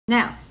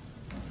Now.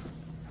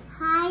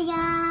 Hi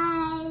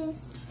guys.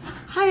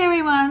 Hi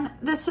everyone.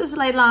 This is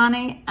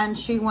Leilani, and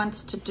she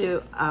wants to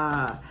do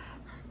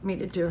me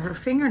to do her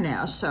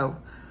fingernails. So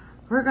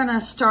we're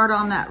gonna start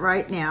on that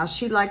right now.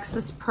 She likes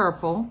this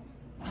purple.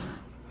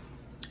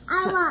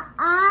 I want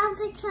all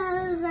the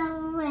colors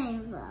of the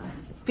rainbow.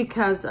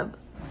 Because of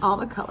all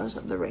the colors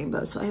of the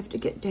rainbow. So I have to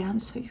get down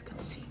so you can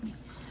see me.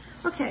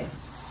 Okay,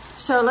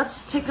 so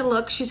let's take a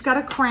look. She's got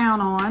a crown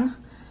on.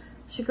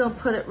 She's gonna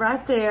put it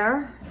right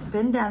there.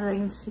 Bend down so you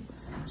can see.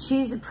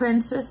 She's a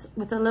princess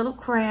with a little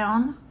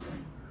crown.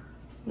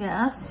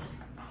 Yes.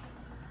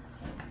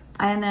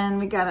 And then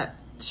we gotta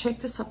shake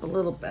this up a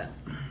little bit.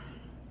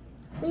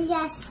 We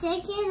gotta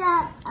shake it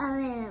up a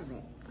little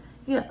bit.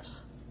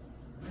 Yes.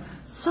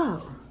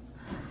 So,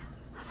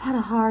 I've had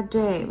a hard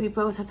day. We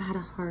both have had a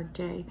hard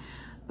day.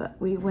 But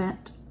we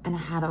went and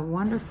had a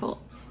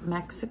wonderful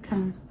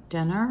Mexican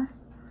dinner.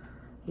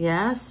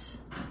 Yes.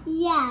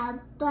 Yeah,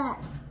 but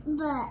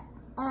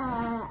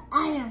I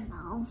don't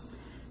know.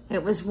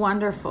 It was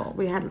wonderful.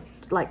 We had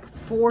like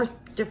 4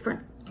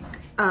 different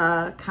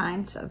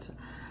kinds of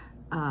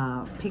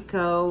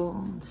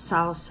pico,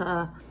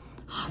 salsa,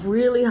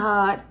 really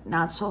hot,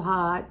 not so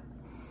hot.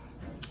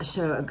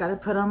 So I've got to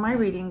put on my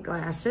reading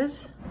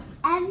glasses.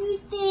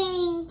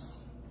 Everything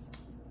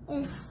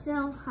is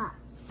so hot.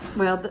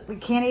 Well, we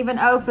can't even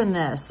open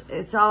this.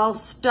 It's all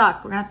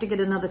stuck. We're gonna have to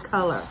get another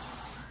color.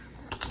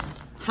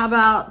 How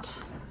about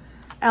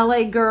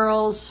LA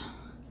Girls,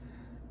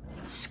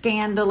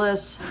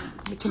 Scandalous?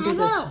 We can do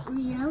this. How about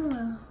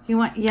yellow? You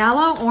want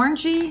yellow,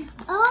 orangey?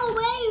 Oh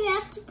wait, we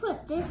have to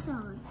put this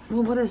on.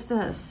 Well, what is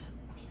this?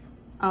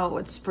 Oh,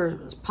 it's for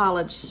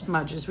polish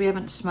smudges. We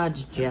haven't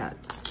smudged yet.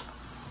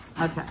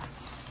 Okay.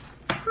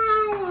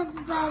 Hi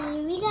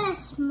everybody, we got a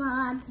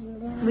smudge.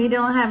 We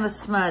don't have a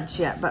smudge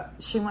yet, but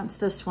she wants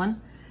this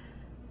one.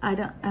 I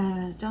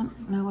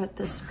don't know what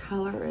this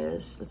color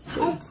is. Let's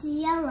see. It's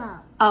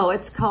yellow. Oh,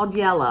 it's called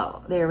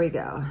yellow. There we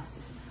go.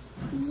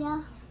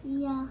 Yeah.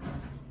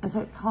 Is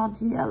it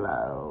called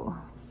yellow?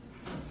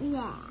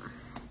 Yeah.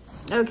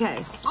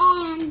 Okay.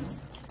 And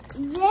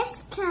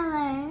this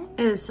color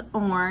Is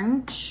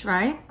orange,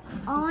 right?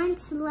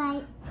 orange,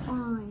 light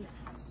orange.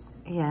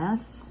 Yes.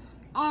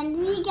 And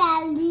we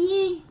gotta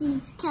use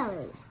these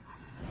colors.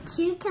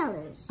 2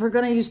 colors. We're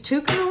gonna use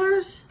 2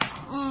 colors.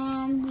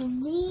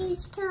 And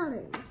these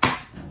colors.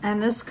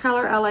 And this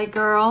color, LA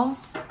Girl.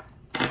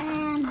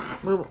 And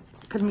Well,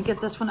 can we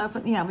get this one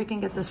open? Yeah, we can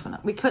get this one.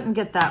 We couldn't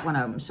get that one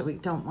open, so we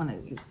don't want to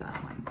use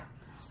that one.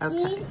 Okay.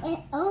 see, it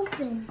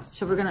opens.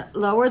 So we're gonna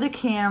lower the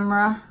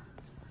camera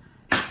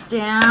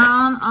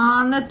down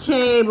on the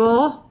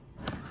table.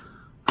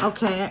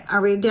 Okay,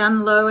 are we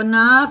down low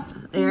enough?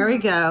 There we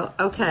go.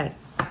 Okay.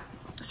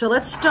 So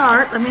let's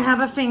start. Let me have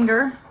a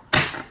finger.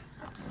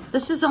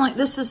 This is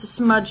a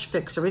smudge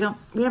fixer.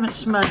 We haven't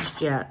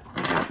smudged yet.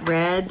 We got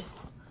red.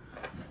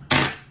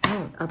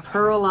 Oh, a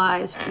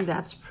pearlized. Ooh,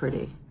 that's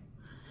pretty.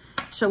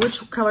 So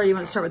which color you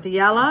want to start with? The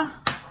yellow?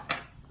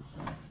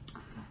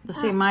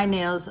 Let's see, my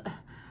nails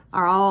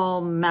are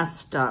all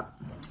messed up.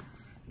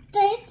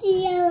 There's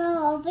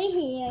yellow over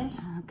here.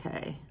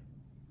 Okay.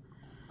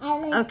 I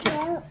like Okay.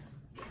 yellow.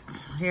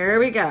 Here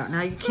we go.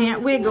 Now you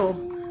can't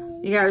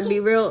wiggle. You gotta be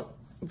real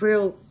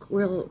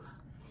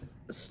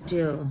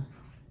still.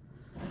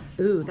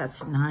 Ooh,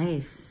 that's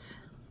nice.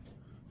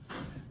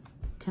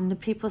 Can the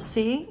people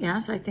see?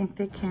 Yes, I think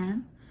they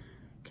can.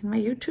 Can my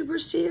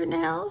YouTubers see your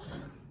nails?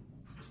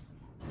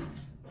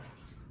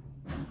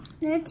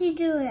 Let's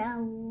do it a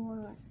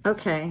lot.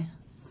 Okay.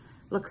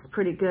 Looks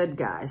pretty good,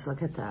 guys.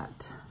 Look at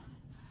that.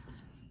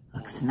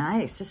 Looks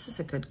nice. This is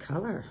a good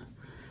color.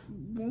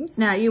 This?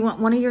 Now, you want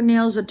one of your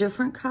nails a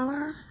different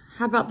color?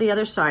 How about the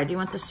other side? You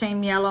want the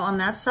same yellow on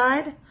that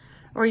side?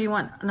 Or you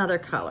want another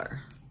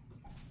color?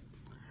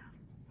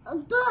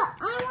 But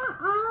I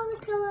want all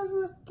the colors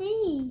with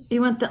these.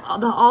 You want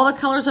all the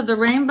colors of the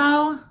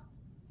rainbow?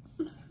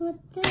 With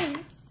this.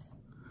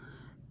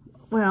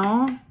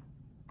 Well,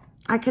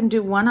 I can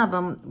do one of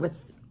them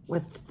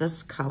with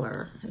this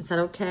color. Is that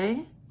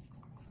okay?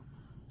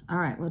 All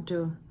right, we'll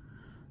do,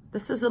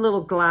 this is a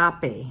little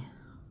gloppy.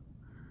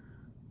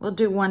 We'll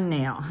do one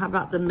nail. How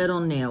about the middle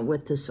nail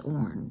with this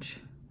orange?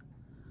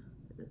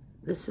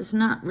 This is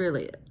not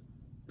really,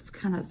 it's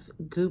kind of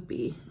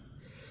goopy.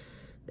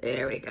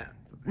 There we go.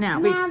 Now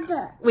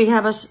we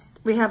have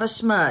a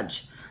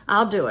smudge.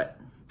 I'll do it.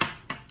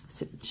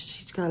 So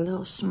she's got a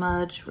little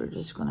smudge. We're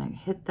just gonna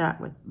hit that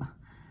with,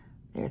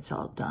 there, it's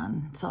all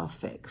done. It's all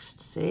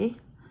fixed, see?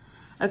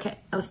 Okay,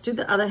 let's do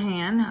the other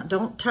hand. Now,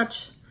 don't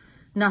touch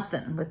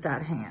nothing with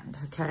that hand,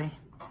 okay?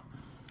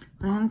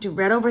 I'm gonna do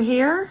red over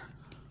here.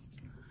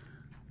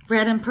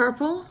 Red and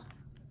purple.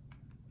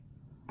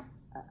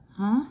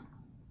 Huh?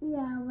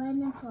 Yeah, red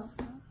and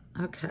purple.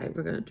 Okay,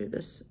 we're gonna do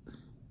this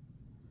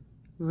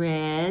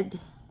red.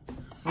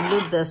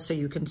 I'll move this so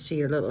you can see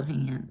your little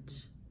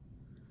hands.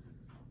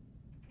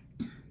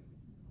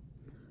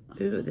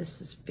 Ooh,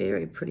 this is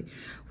very pretty.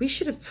 We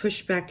should have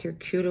pushed back your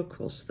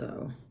cuticles,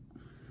 though.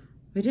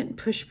 We didn't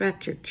push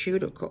back your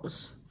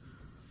cuticles.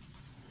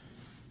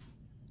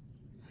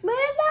 But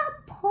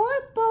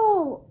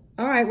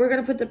right, we're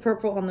gonna put the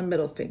purple on the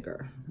middle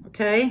finger,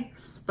 okay?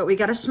 But we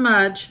got a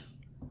smudge.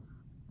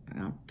 I'm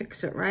gonna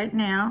fix it right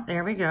now.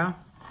 There we go.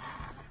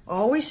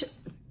 Always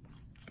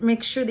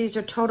make sure these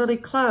are totally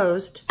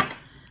closed.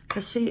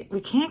 Because see,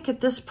 we can't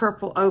get this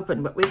purple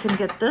open, but we can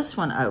get this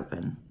one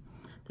open.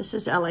 This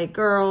is LA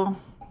Girl.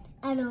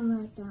 I don't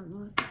like that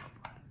one.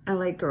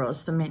 LA Girl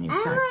is the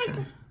manufacturer. I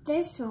like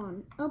this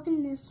one.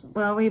 Open this one.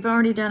 Well, we've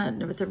already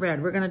done it with the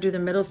red. We're gonna do the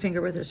middle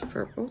finger with this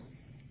purple.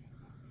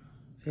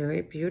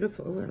 Very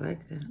beautiful. Oh, I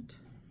like that.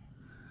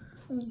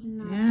 It's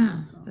not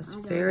Yeah, beautiful.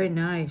 that's very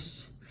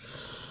nice.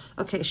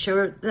 Okay,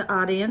 show the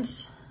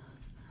audience.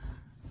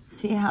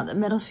 See how the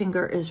middle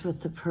finger is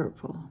with the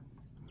purple.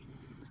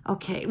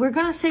 Okay, we're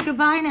gonna say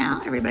goodbye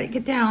now. Everybody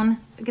get down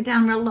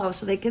real low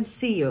so they can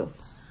see you.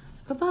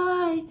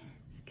 Goodbye.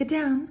 Get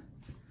down.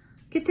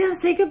 Get down,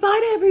 say goodbye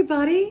to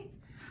everybody.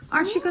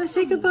 Aren't you gonna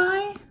say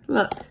goodbye?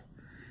 Look,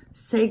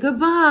 say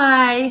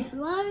goodbye.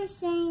 Why are you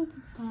saying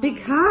goodbye?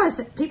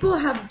 Because people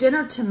have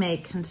dinner to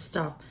make and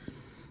stuff.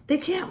 They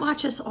can't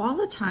watch us all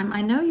the time.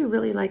 I know you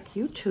really like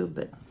YouTube,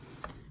 but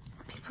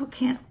people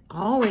can't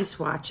always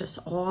watch us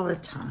all the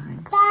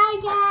time. Bye,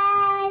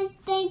 guys.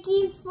 Thank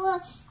you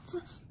for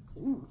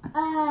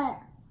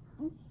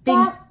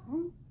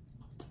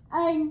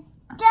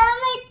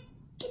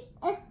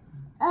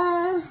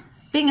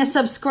being a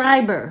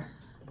subscriber.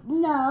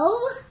 No.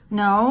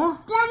 No?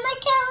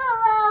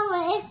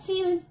 Comment if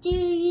you do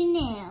your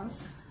nails.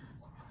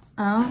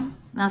 Oh,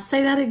 now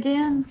say that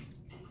again.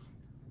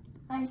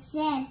 I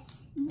said,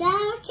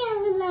 comment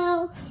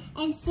below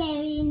and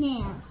say your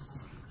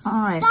nails.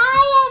 All right.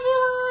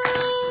 Bye,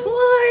 everyone.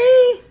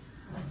 Bye.